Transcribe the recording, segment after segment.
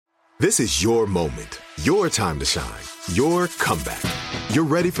This is your moment, your time to shine, your comeback. You're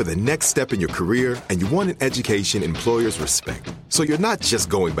ready for the next step in your career, and you want an education employers respect. So you're not just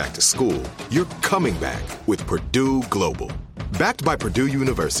going back to school, you're coming back with Purdue Global. Backed by Purdue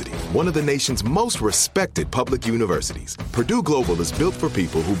University, one of the nation's most respected public universities, Purdue Global is built for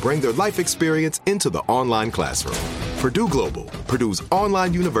people who bring their life experience into the online classroom. Purdue Global, Purdue's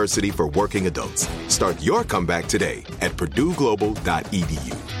online university for working adults. Start your comeback today at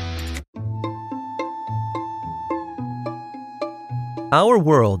purdueglobal.edu. Our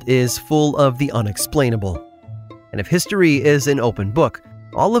world is full of the unexplainable. And if history is an open book,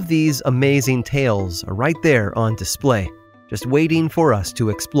 all of these amazing tales are right there on display, just waiting for us to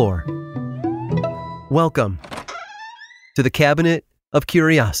explore. Welcome to the Cabinet of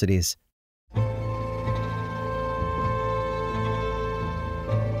Curiosities.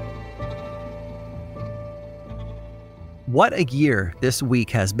 What a year this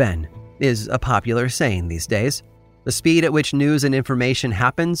week has been, is a popular saying these days. The speed at which news and information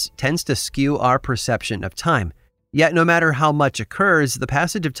happens tends to skew our perception of time. Yet no matter how much occurs, the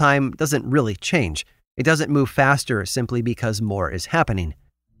passage of time doesn't really change. It doesn't move faster simply because more is happening.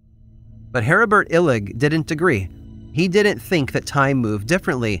 But Heribert Illig didn't agree. He didn't think that time moved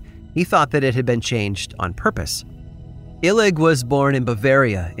differently. He thought that it had been changed on purpose. Illig was born in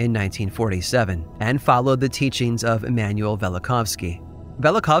Bavaria in 1947 and followed the teachings of Immanuel Velikovsky.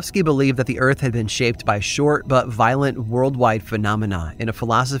 Velikovsky believed that the Earth had been shaped by short but violent worldwide phenomena in a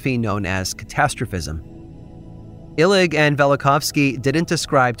philosophy known as catastrophism. Illig and Velikovsky didn't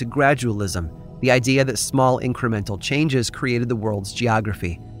ascribe to gradualism, the idea that small incremental changes created the world's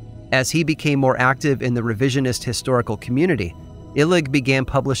geography. As he became more active in the revisionist historical community, Illig began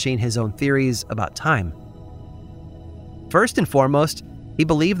publishing his own theories about time. First and foremost, he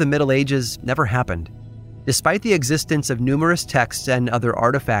believed the Middle Ages never happened. Despite the existence of numerous texts and other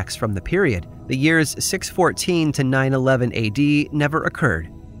artifacts from the period, the years 614 to 911 AD never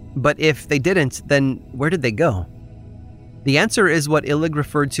occurred. But if they didn't, then where did they go? The answer is what Illig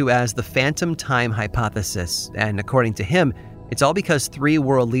referred to as the phantom time hypothesis, and according to him, it's all because three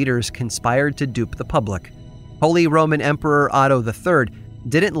world leaders conspired to dupe the public. Holy Roman Emperor Otto III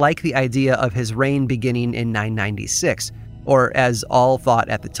didn't like the idea of his reign beginning in 996, or as all thought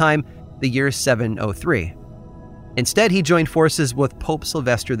at the time, the year 703. Instead, he joined forces with Pope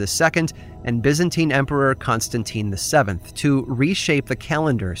Sylvester II and Byzantine Emperor Constantine VII to reshape the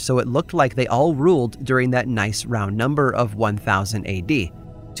calendar so it looked like they all ruled during that nice round number of 1000 AD.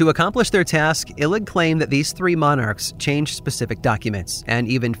 To accomplish their task, Illig claimed that these three monarchs changed specific documents and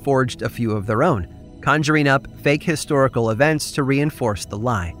even forged a few of their own, conjuring up fake historical events to reinforce the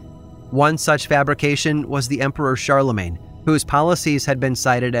lie. One such fabrication was the Emperor Charlemagne, whose policies had been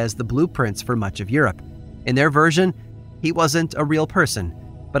cited as the blueprints for much of Europe. In their version, he wasn't a real person,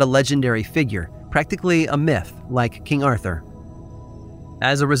 but a legendary figure, practically a myth like King Arthur.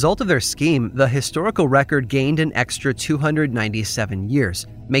 As a result of their scheme, the historical record gained an extra 297 years,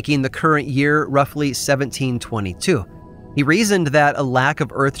 making the current year roughly 1722. He reasoned that a lack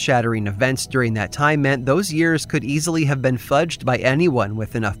of earth-shattering events during that time meant those years could easily have been fudged by anyone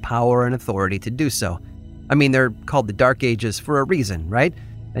with enough power and authority to do so. I mean, they're called the Dark Ages for a reason, right?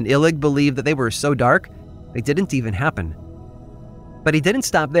 And Illig believed that they were so dark, they didn't even happen. But he didn't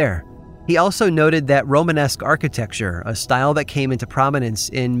stop there. He also noted that Romanesque architecture, a style that came into prominence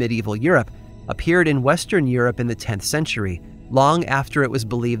in medieval Europe, appeared in Western Europe in the 10th century, long after it was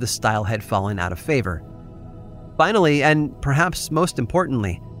believed the style had fallen out of favor. Finally, and perhaps most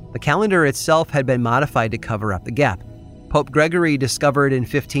importantly, the calendar itself had been modified to cover up the gap. Pope Gregory discovered in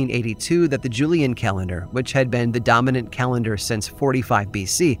 1582 that the Julian calendar, which had been the dominant calendar since 45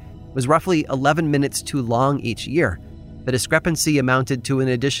 BC, was roughly 11 minutes too long each year. The discrepancy amounted to an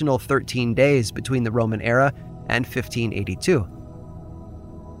additional 13 days between the Roman era and 1582.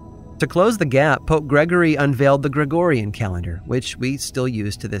 To close the gap, Pope Gregory unveiled the Gregorian calendar, which we still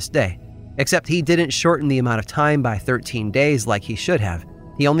use to this day. Except he didn't shorten the amount of time by 13 days like he should have.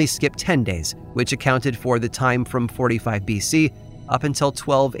 He only skipped 10 days, which accounted for the time from 45 BC up until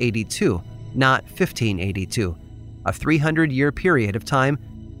 1282, not 1582, a 300-year period of time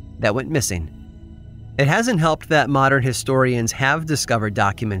that went missing. It hasn't helped that modern historians have discovered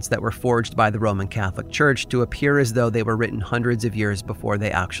documents that were forged by the Roman Catholic Church to appear as though they were written hundreds of years before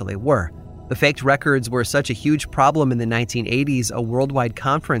they actually were. The faked records were such a huge problem in the 1980s, a worldwide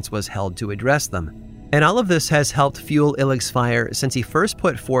conference was held to address them. And all of this has helped fuel Illig's fire since he first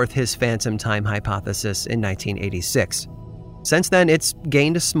put forth his phantom time hypothesis in 1986. Since then, it's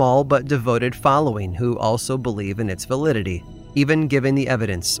gained a small but devoted following who also believe in its validity, even given the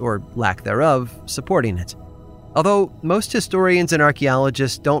evidence, or lack thereof, supporting it. Although most historians and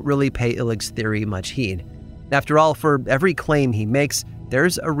archaeologists don't really pay Illig's theory much heed. After all, for every claim he makes,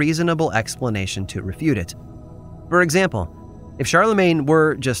 there's a reasonable explanation to refute it. For example, if Charlemagne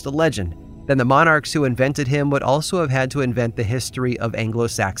were just a legend, then the monarchs who invented him would also have had to invent the history of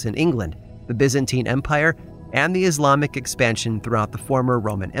Anglo-Saxon England, the Byzantine Empire, and the Islamic expansion throughout the former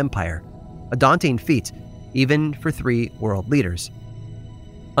Roman Empire. A daunting feat, even for 3 world leaders.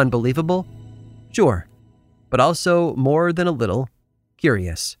 Unbelievable? Sure, but also more than a little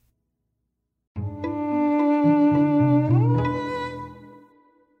curious.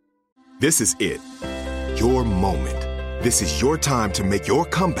 This is it. Your moment. This is your time to make your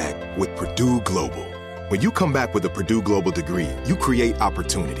comeback with Purdue Global. When you come back with a Purdue Global degree, you create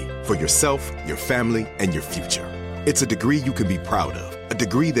opportunity for yourself, your family, and your future. It's a degree you can be proud of, a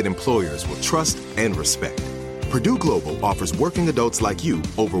degree that employers will trust and respect. Purdue Global offers working adults like you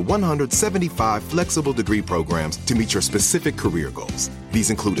over 175 flexible degree programs to meet your specific career goals. These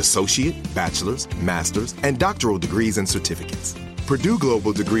include associate, bachelor's, master's, and doctoral degrees and certificates. Purdue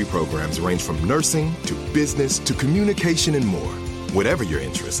Global degree programs range from nursing to business to communication and more. Whatever your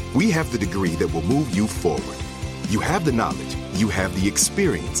interest, we have the degree that will move you forward. You have the knowledge, you have the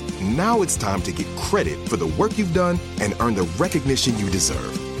experience. Now it's time to get credit for the work you've done and earn the recognition you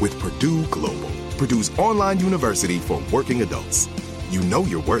deserve with Purdue Global, Purdue's online university for working adults. You know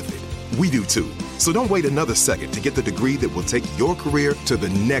you're worth it. We do too. So don't wait another second to get the degree that will take your career to the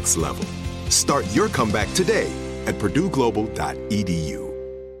next level. Start your comeback today at purdueglobal.edu.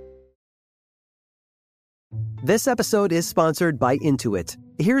 This episode is sponsored by Intuit.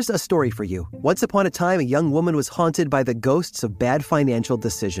 Here's a story for you. Once upon a time, a young woman was haunted by the ghosts of bad financial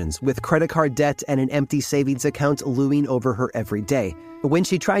decisions, with credit card debt and an empty savings account looming over her every day. But when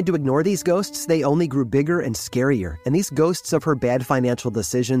she tried to ignore these ghosts, they only grew bigger and scarier, and these ghosts of her bad financial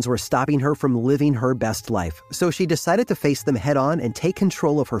decisions were stopping her from living her best life. So she decided to face them head on and take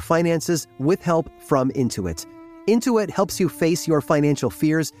control of her finances with help from Intuit. Intuit helps you face your financial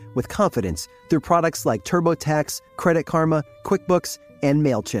fears with confidence through products like TurboTax, Credit Karma, QuickBooks, and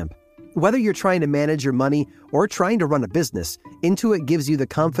MailChimp. Whether you're trying to manage your money or trying to run a business, Intuit gives you the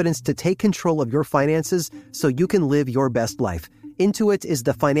confidence to take control of your finances so you can live your best life. Intuit is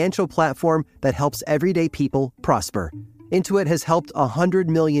the financial platform that helps everyday people prosper. Intuit has helped 100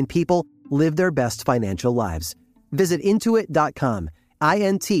 million people live their best financial lives. Visit Intuit.com,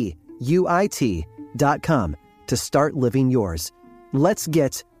 INTUIT.com, to start living yours. Let's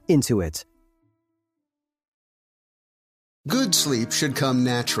get into it. Good sleep should come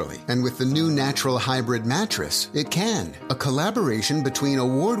naturally, and with the new Natural Hybrid mattress, it can. A collaboration between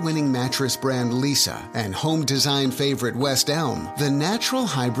award-winning mattress brand Leesa and home design favorite West Elm, the Natural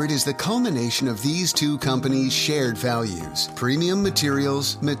Hybrid is the culmination of these two companies' shared values: premium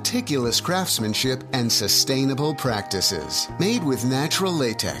materials, meticulous craftsmanship, and sustainable practices. Made with natural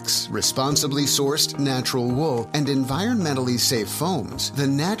latex, responsibly sourced natural wool, and environmentally safe foams, the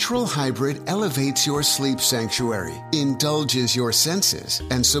Natural Hybrid elevates your sleep sanctuary, indulges your senses,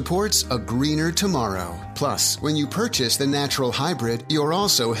 and supports a greener tomorrow. Plus, when you purchase the Natural Hybrid, you're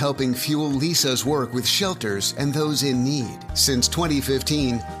also helping fuel Leesa's work with shelters and those in need. Since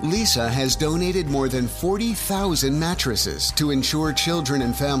 2015, Leesa has donated more than 40,000 mattresses to ensure children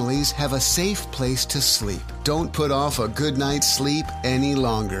and families have a safe place to sleep. Don't put off a good night's sleep any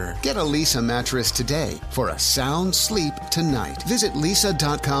longer. Get a Leesa mattress today for a sound sleep tonight. Visit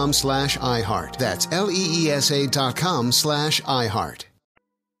leesa.com/iHeart. That's LEESA.com/iHeart.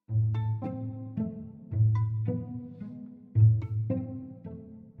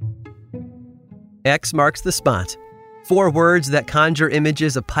 X marks the spot. 4 words that conjure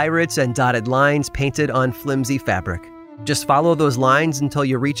images of pirates and dotted lines painted on flimsy fabric. Just follow those lines until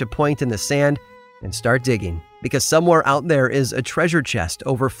you reach a point in the sand and start digging, because somewhere out there is a treasure chest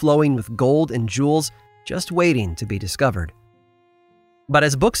overflowing with gold and jewels just waiting to be discovered. But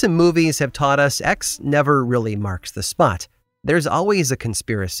as books and movies have taught us, X never really marks the spot. There's always a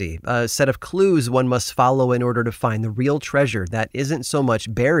conspiracy, a set of clues one must follow in order to find the real treasure that isn't so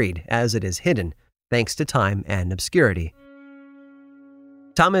much buried as it is hidden, thanks to time and obscurity.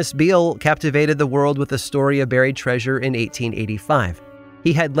 Thomas Beale captivated the world with a story of buried treasure in 1885.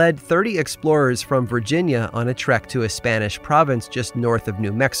 He had led 30 explorers from Virginia on a trek to a Spanish province just north of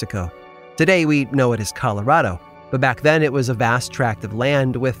New Mexico. Today we know it as Colorado, but back then it was a vast tract of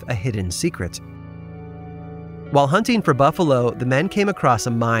land with a hidden secret. While hunting for buffalo, the men came across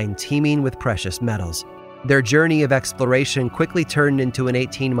a mine teeming with precious metals. Their journey of exploration quickly turned into an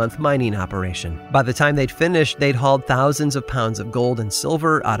 18-month mining operation. By the time they'd finished, they'd hauled thousands of pounds of gold and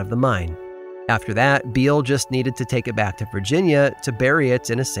silver out of the mine. After that, Beale just needed to take it back to Virginia to bury it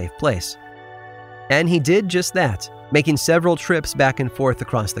in a safe place. And he did just that, making several trips back and forth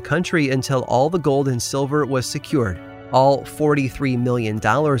across the country until all the gold and silver was secured, all $43 million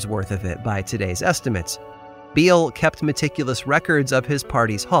worth of it by today's estimates. Beale kept meticulous records of his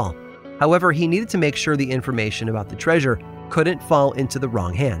party's haul. However, he needed to make sure the information about the treasure couldn't fall into the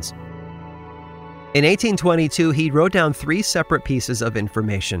wrong hands. In 1822, he wrote down 3 separate pieces of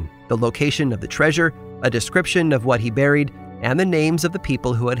information: the location of the treasure, a description of what he buried, and the names of the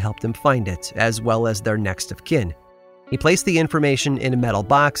people who had helped him find it, as well as their next of kin. He placed the information in a metal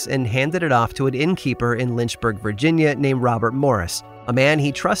box and handed it off to an innkeeper in Lynchburg, Virginia named Robert Morris, a man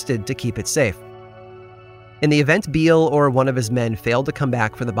he trusted to keep it safe. In the event Beale or one of his men failed to come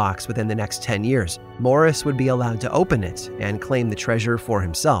back for the box within the next 10 years, Morris would be allowed to open it and claim the treasure for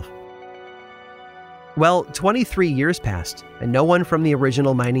himself. Well, 23 years passed, and no one from the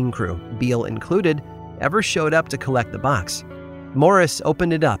original mining crew, Beale included, ever showed up to collect the box. Morris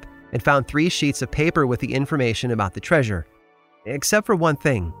opened it up and found 3 sheets of paper with the information about the treasure. Except for one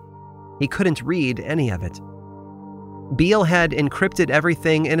thing. He couldn't read any of it. Beale had encrypted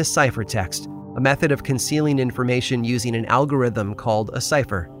everything in a ciphertext, a method of concealing information using an algorithm called a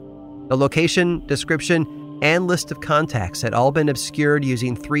cipher. The location, description, and list of contacts had all been obscured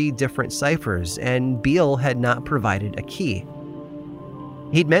using 3 different ciphers, and Beale had not provided a key.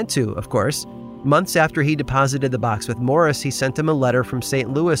 He'd meant to, of course. Months after he deposited the box with Morris, he sent him a letter from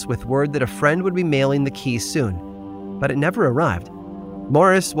St. Louis with word that a friend would be mailing the key soon. But it never arrived.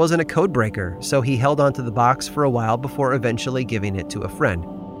 Morris wasn't a codebreaker, so he held onto the box for a while before eventually giving it to a friend.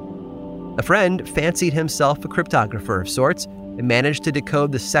 A friend fancied himself a cryptographer of sorts and managed to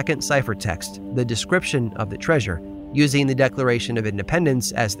decode the second ciphertext, the description of the treasure, using the Declaration of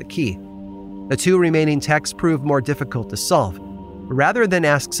Independence as the key. The 2 remaining texts proved more difficult to solve. Rather than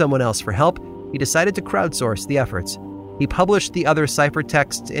ask someone else for help, he decided to crowdsource the efforts. He published the other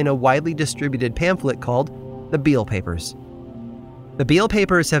ciphertexts in a widely distributed pamphlet called the Beale Papers. The Beale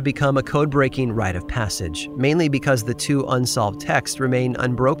Papers have become a code-breaking rite of passage, mainly because the 2 unsolved texts remain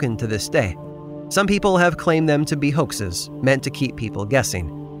unbroken to this day. Some people have claimed them to be hoaxes, meant to keep people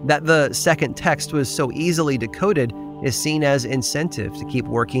guessing. That the second text was so easily decoded is seen as incentive to keep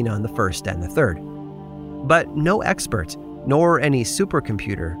working on the first and the third. But no expert, nor any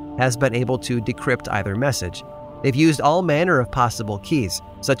supercomputer, has been able to decrypt either message. They've used all manner of possible keys,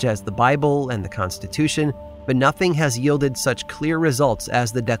 such as the Bible and the Constitution, but nothing has yielded such clear results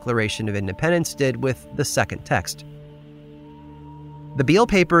as the Declaration of Independence did with the second text. The Beale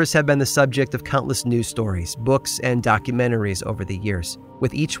Papers have been the subject of countless news stories, books, and documentaries over the years,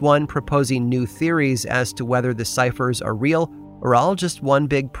 with each one proposing new theories as to whether the ciphers are real or all just one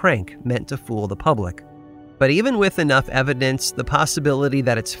big prank meant to fool the public. But even with enough evidence, the possibility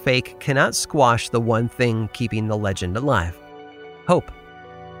that it's fake cannot squash the one thing keeping the legend alive: hope.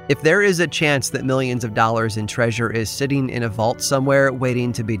 If there is a chance that millions of dollars in treasure is sitting in a vault somewhere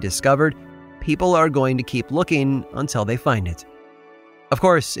waiting to be discovered, people are going to keep looking until they find it. Of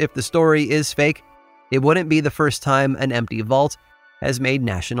course, if the story is fake, it wouldn't be the first time an empty vault has made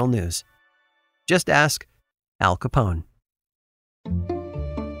national news. Just ask Al Capone.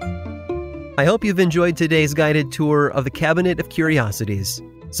 I hope you've enjoyed today's guided tour of the Cabinet of Curiosities.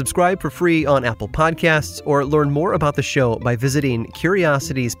 Subscribe for free on Apple Podcasts or learn more about the show by visiting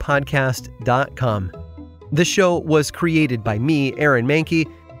curiositiespodcast.com. This show was created by me, Aaron Mahnke,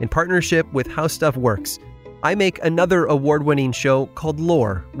 in partnership with How Stuff Works. I make another award-winning show called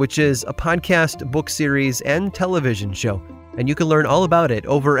Lore, which is a podcast, book series, and television show, and you can learn all about it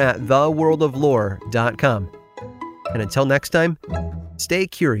over at theworldoflore.com. And until next time, stay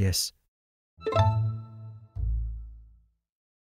curious.